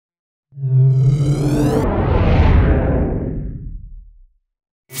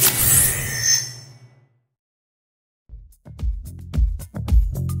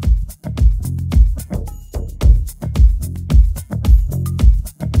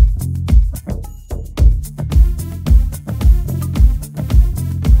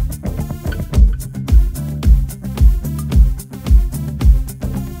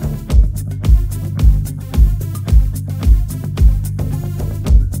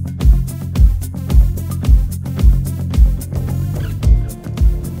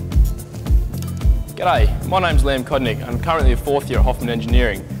G'day, my name's Liam Kodnick. I'm currently a fourth year at Hoffman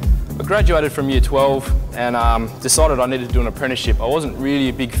Engineering. I graduated from year 12 and decided I needed to do an apprenticeship. I wasn't really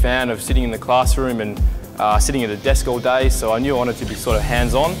a big fan of sitting in the classroom and sitting at a desk all day, so I knew I wanted to be sort of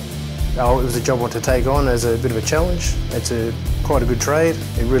hands-on. It was a job I wanted to take on as a bit of a challenge. It's quite a good trade.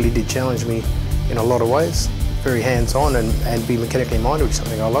 It really did challenge me in a lot of ways. Very hands-on and be mechanically minded, which is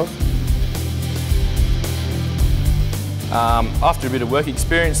something I love. After a bit of work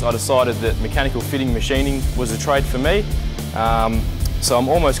experience, I decided that mechanical fitting machining was a trade for me. So I'm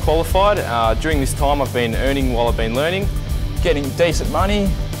almost qualified. During this time I've been earning while I've been learning. Getting decent money,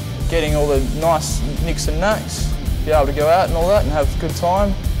 getting all the nice nicks and knacks, be able to go out and all that and have a good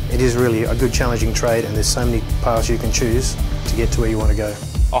time. It is really a good challenging trade and there's so many paths you can choose to get to where you want to go.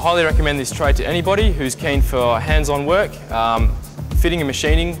 I highly recommend this trade to anybody who's keen for hands-on work. Fitting and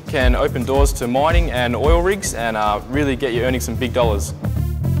machining can open doors to mining and oil rigs and really get you earning some big dollars.